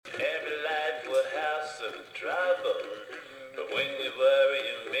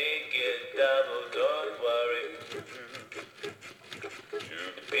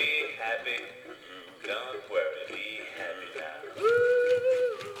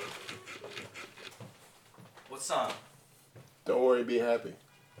What song? Don't worry, be happy.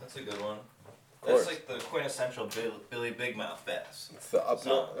 That's a good one. That's like the quintessential Billy Big Mouth bass. It's the up.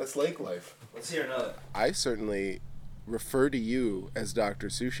 That's lake life. Let's hear another. I certainly refer to you as Dr.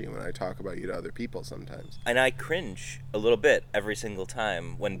 Sushi when I talk about you to other people sometimes. And I cringe a little bit every single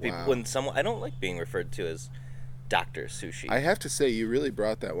time when when someone, I don't like being referred to as Dr. Sushi. I have to say, you really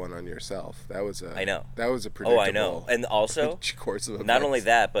brought that one on yourself. That was a. I know. That was a predictable. Oh, I know. And also, course of events. Not only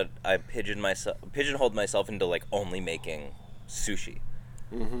that, but I pigeonholed myself into like only making sushi.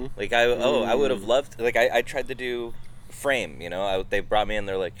 Mm-hmm. Like I would have loved. Like I tried to do Frame. You know, they brought me in.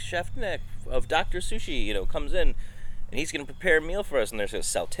 They're like, Chef Nick of Dr. Sushi. You know, comes in. And he's going to prepare a meal for us, and they're going to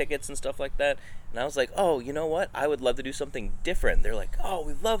sell tickets and stuff like that. And I was like, oh, you know what? I would love to do something different. They're like, oh,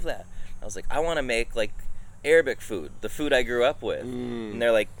 we love that. I was like, I want to make, like, Arabic food, the food I grew up with. And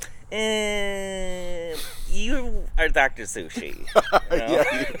they're like, you are Dr. Sushi. You know?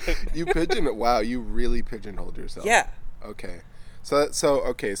 Yeah, you wow, you really pigeonholed yourself. Yeah. Okay.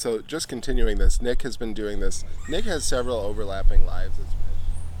 So just continuing this, Nick has been doing this. Nick has several overlapping lives. It's